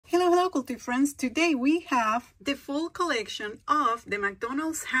Cool friends, today we have the full collection of the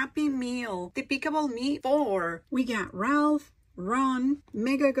McDonald's Happy Meal Despicable Me 4. We got Ralph, Ron,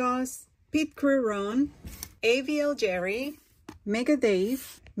 Mega Gus, Pit Crew Ron, AVL Jerry, Mega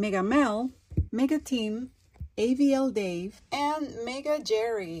Dave, Mega Mel, Mega Tim, AVL Dave, and Mega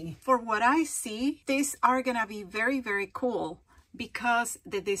Jerry. For what I see, these are gonna be very, very cool because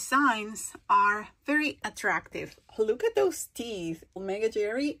the designs are very attractive. Look at those teeth. Mega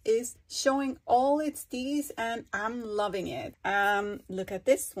Jerry is showing all its teeth and I'm loving it. Look at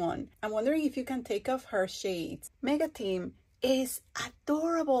this one. I'm wondering if you can take off her shades. Mega Team is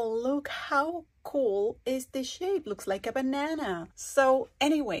adorable. Look how cool is the shape. Looks like a banana. So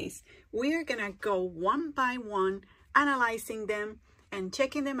anyways, we're gonna go one by one analyzing them and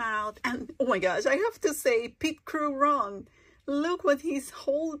checking them out. And oh my gosh, I have to say, Pit Crew Ron, look what he's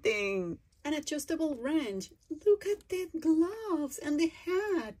holding. An adjustable wrench. Look at the gloves and the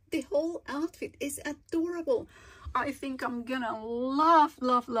hat. The whole outfit is adorable. I think I'm gonna love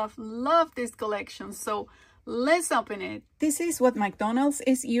this collection. So let's open it. This is what McDonald's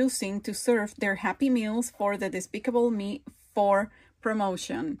is using to serve their Happy Meals for the Despicable Me 4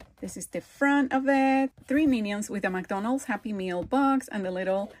 promotion. This is the front of it. 3 minions with a McDonald's Happy Meal box and a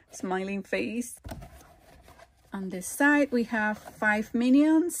little smiling face. On this side, we have 5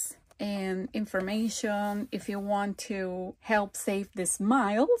 minions and information. If you want to help save the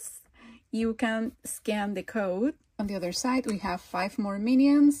smiles, you can scan the code. On the other side, we have 5 more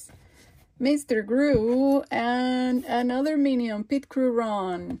minions. Mr. Gru and another minion, Pit Crew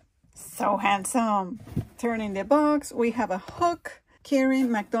Ron. So handsome. Turning the box, we have a hook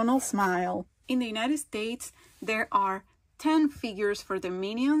carrying McDonald's smile. In the United States, there are 10 figures for the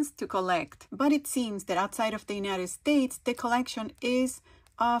minions to collect, but it seems that outside of the United States, the collection is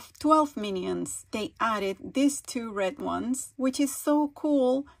of 12 minions. They added these 2 red ones, which is so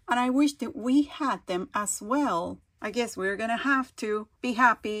cool, and I wish that we had them as well. I guess we're gonna have to be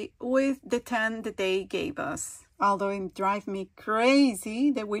happy with the 10 that they gave us. Although it drives me crazy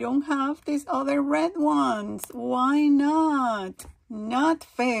that we don't have these other red ones. Why not? Not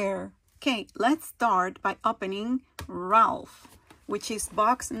fair. Okay, let's start by opening Ralph, which is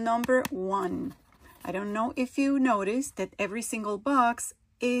box number 1. I don't know if you noticed that every single box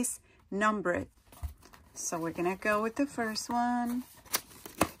is numbered. So we're gonna go with the first one.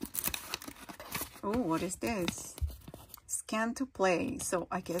 Oh, what is this? Scan to play. So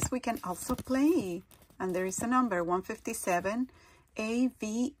I guess we can also play. And there is a number, 157,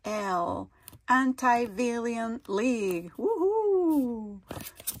 AVL, Anti-Villain League. Woohoo!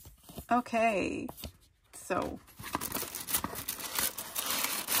 Okay, so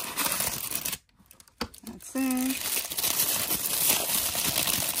that's it.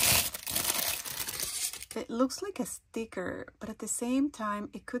 It looks like a sticker, but at the same time,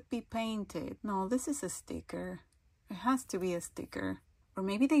 it could be painted. No, this is a sticker. It has to be a sticker. Or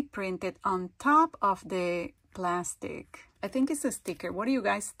maybe they printed on top of the plastic. I think it's a sticker. What do you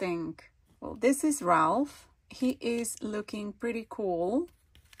guys think? Well, this is Ralph. He is looking pretty cool.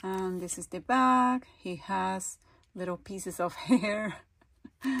 And this is the back. He has little pieces of hair.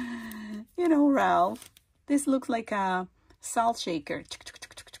 You know, Ralph. This looks like a salt shaker.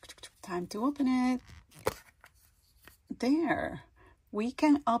 Time to open it. There. We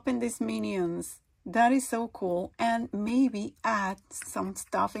can open these minions. That is so cool. And maybe add some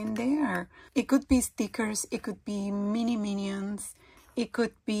stuff in there. It could be stickers. It could be mini minions. It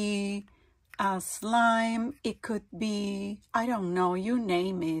could be slime. It could be, I don't know, you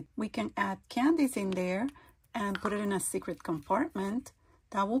name it. We can add candies in there and put it in a secret compartment.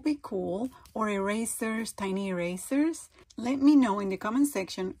 That will be cool. Or erasers, tiny erasers. Let me know in the comment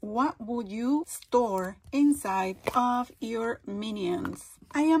section, what would you store inside of your minions?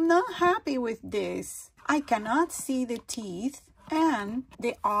 I am not happy with this. I cannot see the teeth, and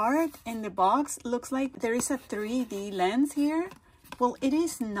the art in the box looks like there is a 3D lens here. Well, it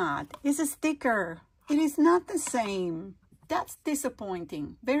is not. It's a sticker. It is not the same. That's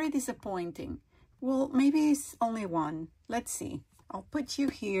disappointing. Very disappointing. Well, maybe it's only one. Let's see. I'll put you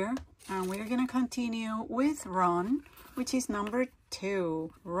here, and we're gonna continue with Ron, which is number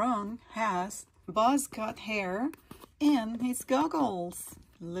 2. Ron has buzz cut hair and his goggles.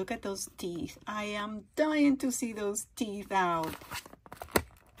 Look at those teeth. I am dying to see those teeth out.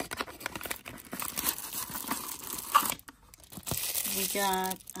 We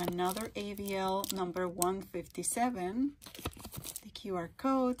got another AVL number 157. The QR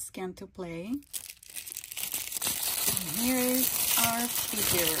code, scan to play. And here is our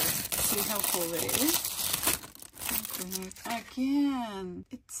figure. See how cool it is? open it again.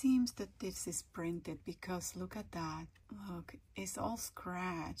 It seems that this is printed because look at that. Look, it's all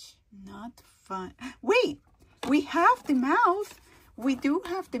scratched. Not fun. Wait, we have the mouth. We do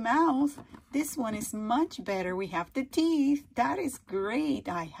have the mouth. This one is much better. We have the teeth. That is great.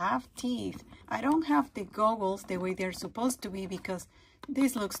 I have teeth. I don't have the goggles the way they're supposed to be because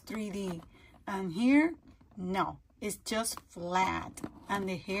this looks 3D. And here, no, it's just flat. And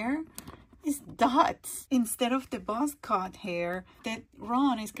the hair is dots instead of the buzz cut hair that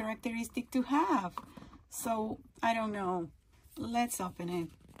Ron is characteristic to have. So, I don't know. Let's open it.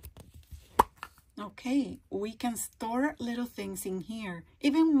 Okay, we can store little things in here.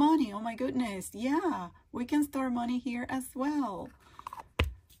 Even money, oh my goodness. Yeah, we can store money here as well.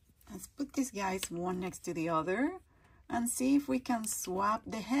 Let's put these guys one next to the other and see if we can swap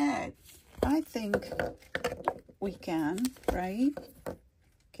the head. I think we can, right?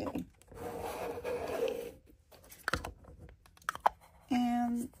 Okay.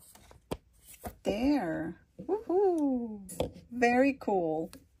 And there. Woohoo! Very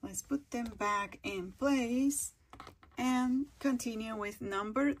cool. Let's put them back in place and continue with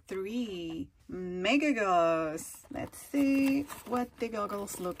number 3, Mega Gauze. Let's see what the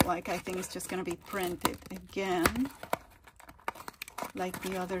goggles look like. I think it's just going to be printed again, like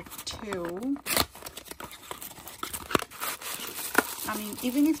the other 2. I mean,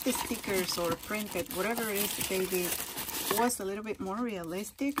 even if the stickers or printed, whatever it is that they did, was a little bit more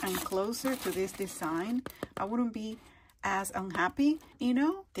realistic and closer to this design, I wouldn't be as unhappy, you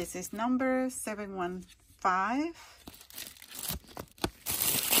know. This is number 715.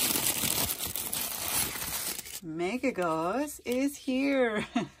 Mega Gauze is here.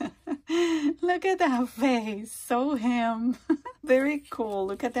 Look at that face, so him. Very cool.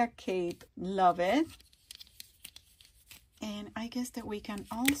 Look at that cape, love it. And I guess that we can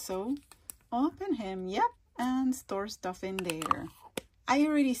also open him, yep, and store stuff in there. I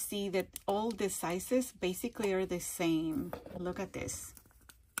already see that all the sizes basically are the same. Look at this.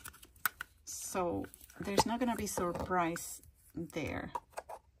 So there's not gonna be surprise there.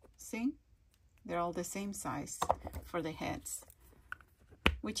 See? They're all the same size for the heads,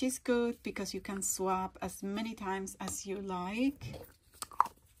 which is good because you can swap as many times as you like.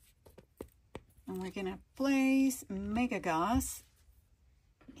 And we're gonna place Mega Gauze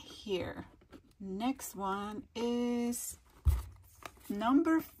here. Next one is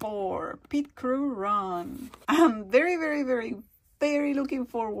number 4, Pit Crew Run. I'm very looking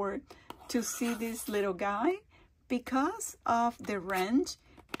forward to see this little guy because of the wrench,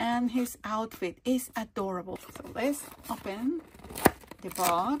 and his outfit is adorable. So let's open the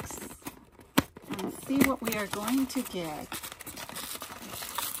box and see what we are going to get.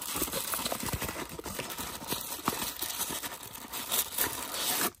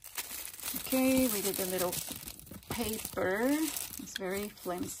 Okay, we did a little paper. It's very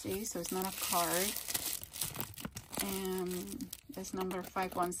flimsy, so it's not a card. And that's number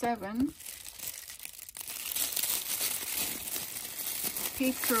 517.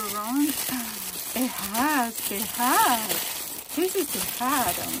 Pit Crew Run. It has. This is the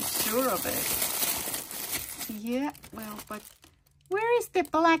hat, I'm sure of it. Yeah, well, but where is the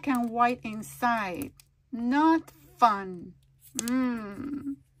black and white inside? Not fun.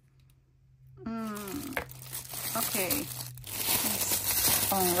 Okay,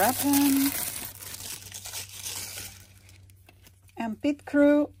 let's unwrap him. And Pit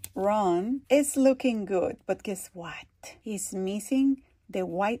Crew Run is looking good, but guess what? He's missing the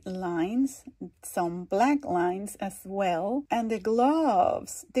white lines, some black lines as well, and the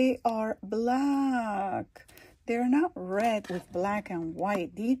gloves, they are black. They're not red with black and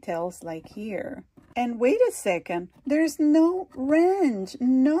white details like here. And wait a second, there's no wrench.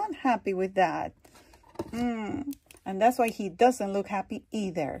 Not happy with that. And that's why he doesn't look happy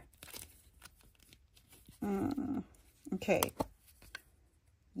either. Okay.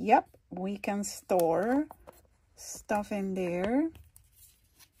 Yep, we can store stuff in there.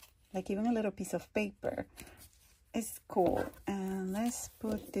 Like even a little piece of paper. It's cool. And let's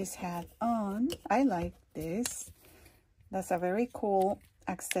put this hat on. I like this. That's a very cool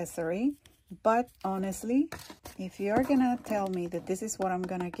accessory. But honestly, if you're gonna tell me that this is what I'm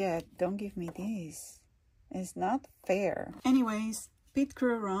gonna get, don't give me this. It's not fair. Anyways, Pit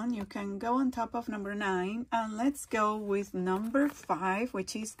Crew Run, you can go on top of number 9. And let's go with number 5,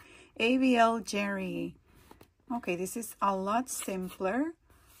 which is ABL Jerry. Okay, this is a lot simpler,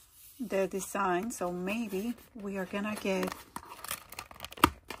 the design. So maybe we are gonna get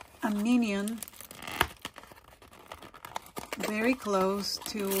a minion very close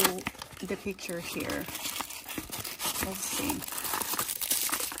to the picture here. Let's see.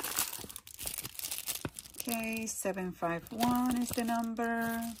 Okay, 751 is the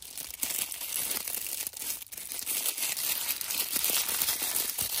number.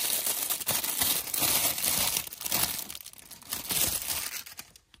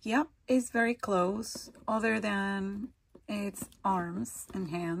 Yep, it's very close, other than its arms and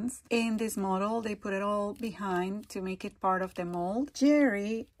hands. In this model, they put it all behind to make it part of the mold.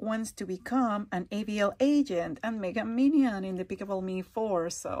 Jerry wants to become an ABL agent and make a minion in Despicable Me 4,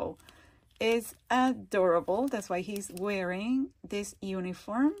 so it's adorable. That's why he's wearing this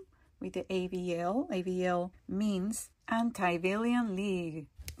uniform with the ABL. ABL means Anti-Villain League.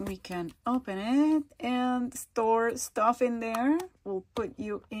 We can open it and store stuff in there. We'll put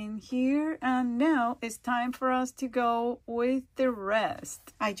you in here, and now it's time for us to go with the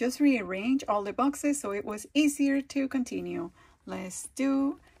rest. I just rearranged all the boxes so it was easier to continue. Let's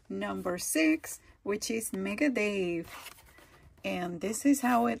do number 6, which is Mega Dave. And this is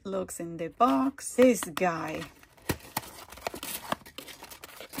how it looks in the box. This guy.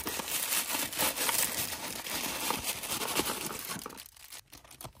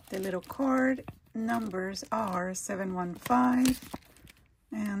 The little card numbers are 715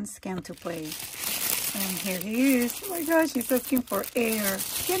 and scan to play. And here he is. Oh my gosh, he's looking for air.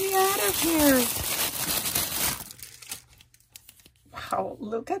 Get me out of here. Wow,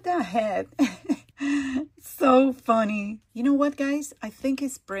 look at that head. So funny. You know what, guys? I think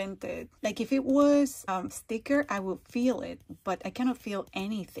it's printed. Like if it was sticker, I would feel it, but I cannot feel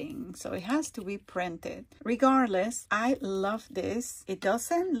anything. So it has to be printed. Regardless, I love this. It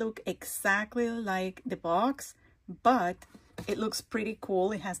doesn't look exactly like the box, but it looks pretty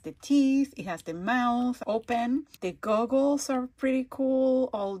cool. It has the teeth, it has the mouth open. The goggles are pretty cool,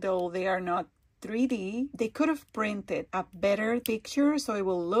 although they are not 3D. They could have printed a better picture so it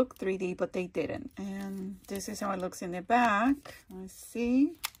will look 3D, but they didn't. And this is how it looks in the back. Let's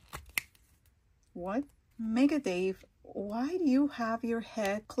see. What? Mega Dave, why do you have your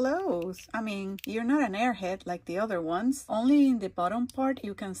head closed? I mean, you're not an airhead like the other ones. Only in the bottom part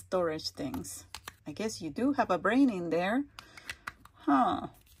you can storage things. I guess you do have a brain in there. Huh.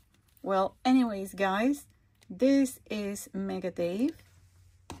 Well, anyways, guys, this is Mega Dave.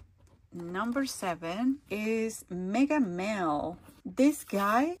 Number 7 is Mega Mel. This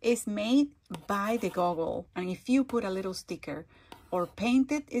guy is made by the goggle, and if you put a little sticker or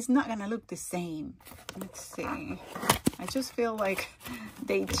paint it, it's not gonna look the same. Let's see. I just feel like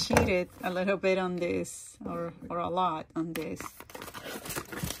they cheated a little bit on this, or a lot on this.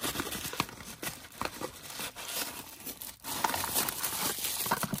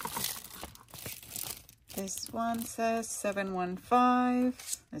 This one says 715,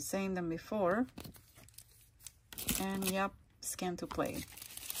 the same than before. And yep, scan to play.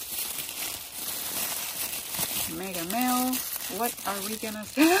 Mega Mel, what are we gonna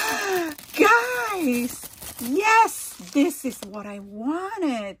guys, yes, this is what I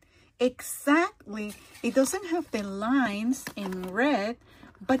wanted. Exactly. It doesn't have the lines in red,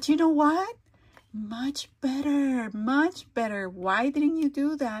 but you know what? Much better, much better. Why didn't you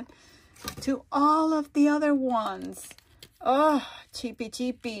do that to all of the other ones? Oh,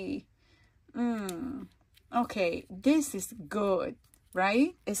 cheapy. Okay, this is good,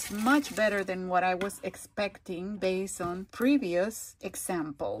 right? It's much better than what I was expecting based on previous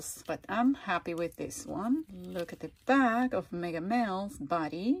examples, but I'm happy with this one. Look at the back of Mega Mel's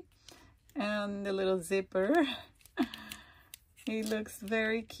body and the little zipper. He looks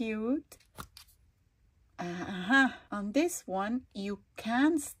very cute. On this one, you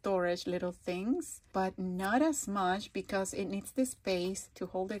can storage little things, but not as much because it needs the space to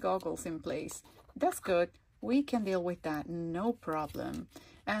hold the goggles in place. That's good. We can deal with that, no problem.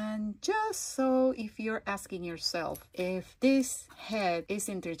 And just so if you're asking yourself if this head is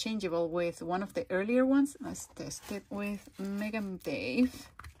interchangeable with one of the earlier ones, let's test it with Mega Dave.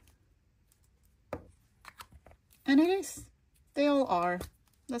 And it is. They all are.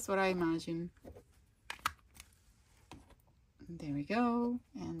 That's what I imagine. There we go.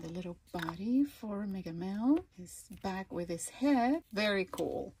 And the little body for Mega Mel is back with his head. Very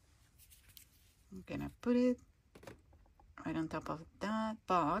cool. I'm gonna put it right on top of that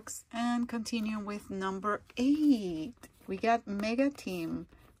box and continue with number 8. We got Mega Team,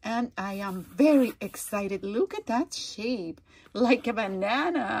 and I am very excited. Look at that shape, like a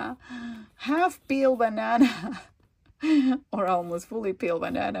banana, half peeled banana or almost fully peeled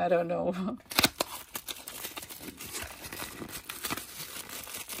banana, I don't know.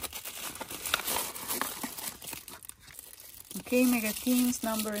 Okay, Mega Team's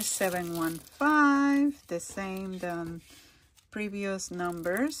number is 715, the same than previous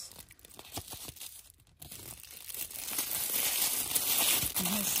numbers. And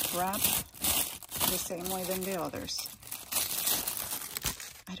his wrap the same way than the others.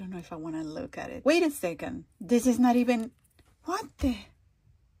 I don't know if I want to look at it. Wait a second. This is not even... What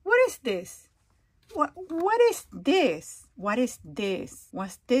is this? What is this? What is this?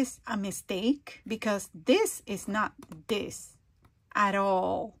 Was this a mistake? Because this is not this at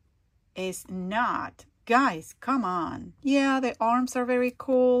all. It's not. Guys, come on. Yeah, the arms are very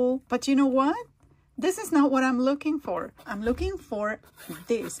cool. But you know what? This is not what I'm looking for. I'm looking for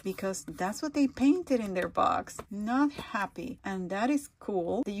this because that's what they painted in their box. Not happy. And that is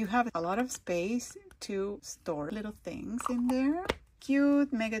cool that you have a lot of space to store little things in there.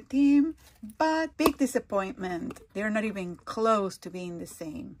 Cute, mega team, but big disappointment. They're not even close to being the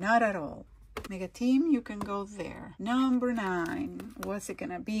same. Not at all. Mega team, you can go there. Number 9. What's it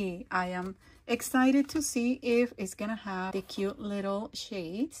gonna be? I am excited to see if it's gonna have the cute little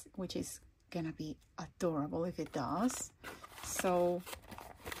shades, which is gonna be adorable if it does. So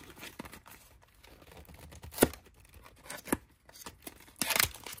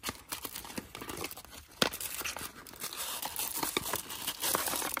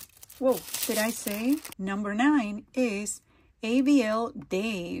whoa, did I say? Number 9 is ABL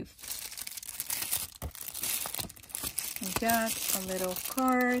Dave. We got a little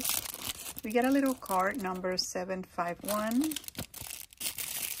card. We got a little card, number 751.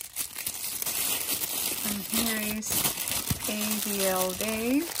 And here is ABL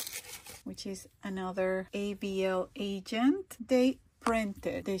Dave, which is another ABL agent. They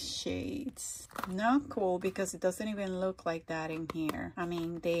printed the shades. Not cool because it doesn't even look like that in here. I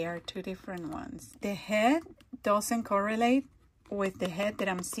mean, they are two different ones. The head doesn't correlate with the head that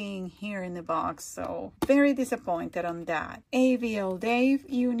I'm seeing here in the box, so very disappointed on that. ABL Dave,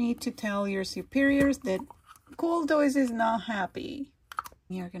 you need to tell your superiors that CoolToys is not happy.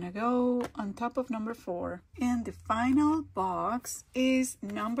 You're gonna go on top of number 4. And the final box is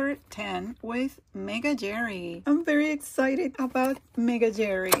number 10 with Mega Jerry. I'm very excited about Mega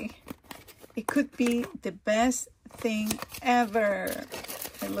Jerry. It could be the best thing ever.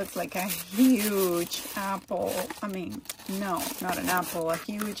 It looks like a huge apple. I mean, no, not an apple, a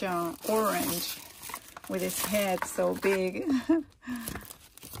huge orange with its head so big.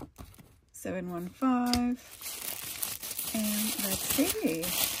 715. And let's see.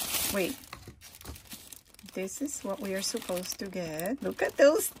 Wait. This is what we are supposed to get. Look at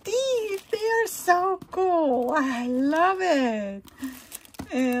those teeth. They are so cool. I love it.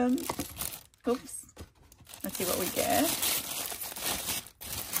 And, oops. Let's see what we get.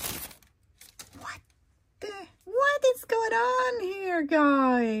 What is going on here,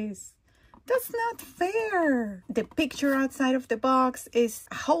 guys? That's not fair. The picture outside of the box is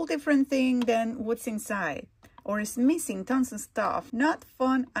a whole different thing than what's inside. Or is missing tons of stuff. Not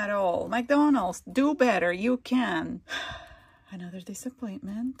fun at all. McDonald's, do better. You can. Another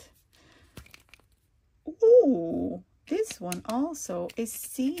disappointment. Ooh, this one also is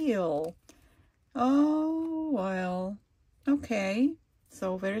sealed. Oh, well. Okay.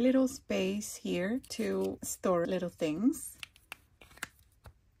 So very little space here to store little things.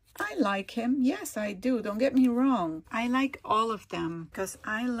 I like him. Yes, I do. Don't get me wrong. I like all of them because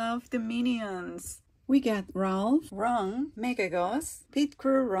I love the Minions. We got Ralph, Ron, Mega Gus, Pit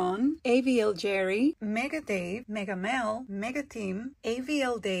Crew Ron, AVL Jerry, Mega Dave, Mega Mel, Mega Team,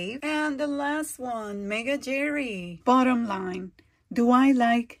 AVL Dave, and the last one, Mega Jerry. Bottom line, do I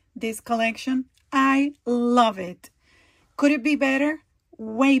like this collection? I love it. Could it be better?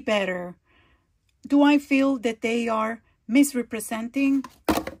 Way better. Do I feel that they are misrepresenting?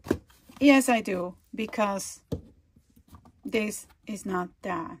 Yes, I do, because this is not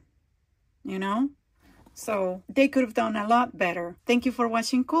that, you know? So they could have done a lot better. Thank you for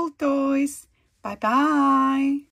watching CoolToys. Bye-bye.